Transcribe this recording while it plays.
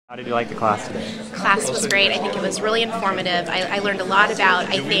How did you like the class today? Class was great. I think it was really informative. I learned a lot about,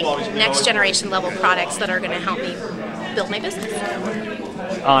 I think, next generation level products that are going to help me build my business.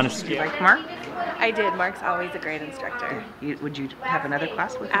 Honest. Did you like Mark? I did. Mark's always a great instructor. Would you have another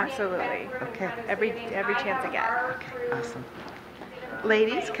class with Mark? Absolutely. Okay. Every chance I get. Okay, awesome.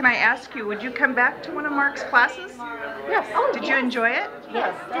 Ladies, can I ask you, would you come back to one of Mark's classes? Yes. Did you enjoy it?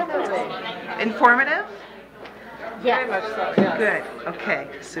 Yes, definitely. Informative? Very much so. Yeah. Good. Okay,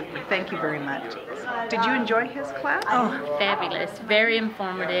 super. Thank you very much. Did you enjoy his class? Oh, fabulous. Very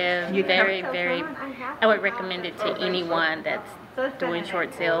informative. Very, I would recommend it to anyone that's doing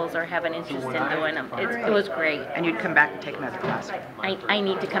short sales or have an interest in doing them. It was great. And you'd come back and take another class? I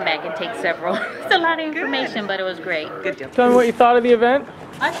need to come back and take several. It's a lot of information, but it was great. Good deal. Tell me what you thought of the event.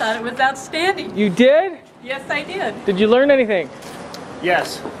 I thought it was outstanding. You did? Yes, I did. Did you learn anything?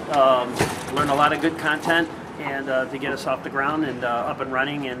 Yes, learned a lot of good content and to get us off the ground and up and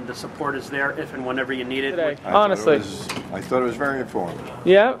running, and the support is there if and whenever you need it. Today, honestly. I thought it was very informative.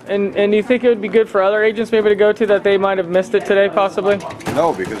 Yeah, and you think it would be good for other agents maybe to go to that they might have missed it today possibly?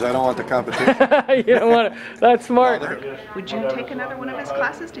 No, because I don't want the competition. You don't want to, that's smart. Would you take another one of his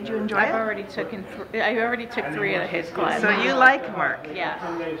classes? Did you enjoy it? I already took 3 of his classes. So you like Mark?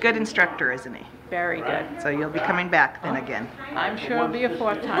 Yeah, Good instructor, isn't he? very good. So you'll be coming back then again. I'm sure it'll be a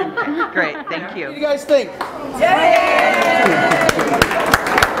 4th time. Great, thank you. What do you guys think?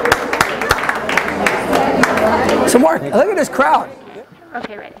 So Mark, look at this crowd.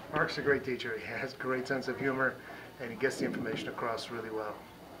 Okay, ready. Mark's a great teacher. He has a great sense of humor, and he gets the information across really well.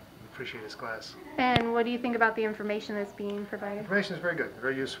 We appreciate his class. And what do you think about the information that's being provided? Information is very good,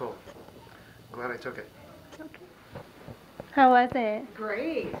 very useful. I'm glad I took it. How was it?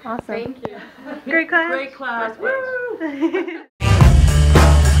 Great. Awesome. Thank you. Great class? Great class. Woo!